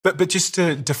But just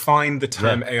to define the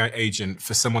term AI agent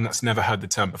for someone that's never heard the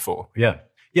term before. Yeah.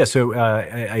 So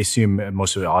I assume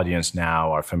most of the audience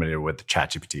now are familiar with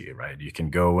ChatGPT, right? You can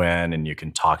go in and you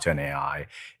can talk to an AI.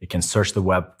 It can search the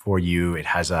web for you. It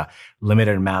has a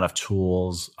limited amount of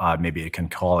tools. Maybe it can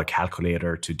call a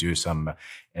calculator to do some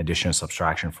addition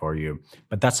subtraction for you.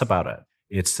 But that's about it.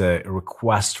 It's a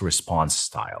request response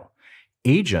style.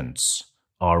 Agents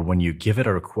are when you give it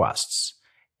a request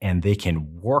and they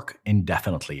can work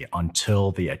indefinitely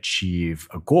until they achieve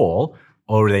a goal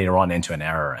or they run into an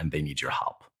error and they need your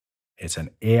help. It's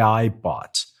an AI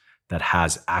bot that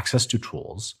has access to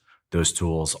tools. Those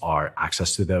tools are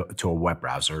access to a web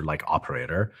browser like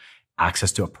Operator,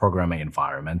 access to a programming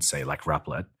environment, say like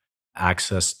Replit,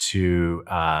 access to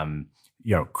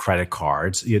credit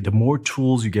cards. The more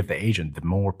tools you give the agent, the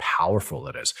more powerful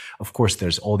it is. Of course,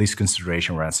 there's all these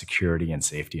considerations around security and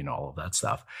safety and all of that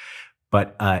stuff.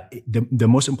 But the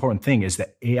most important thing is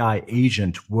that AI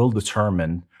agent will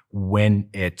determine when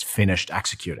it finished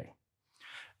executing.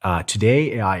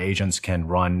 Today, AI agents can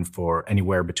run for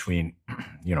anywhere between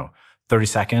 30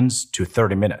 seconds to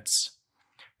 30 minutes.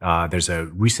 There's a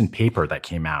recent paper that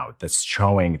came out that's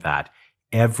showing that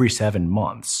every 7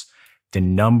 months, the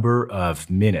number of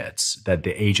minutes that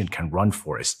the agent can run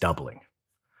for is doubling.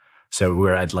 So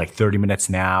we're at like 30 minutes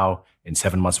now. In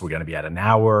 7 months, we're going to be at an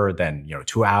hour, then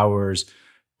 2 hours.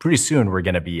 Pretty soon, we're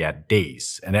going to be at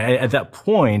days. And at that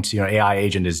point, AI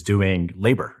agent is doing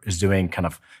labor, is doing kind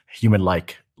of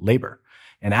human-like labor.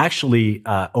 And actually,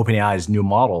 OpenAI's new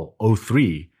model,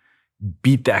 O3,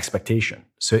 beat the expectation.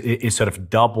 So it sort of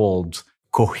doubled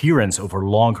coherence over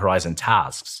long horizon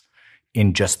tasks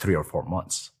in just 3 or 4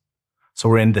 months. So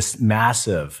we're in this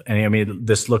massive, and I mean,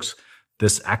 this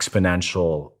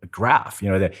exponential graph,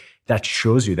 that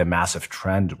shows you the massive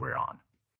trend we're on.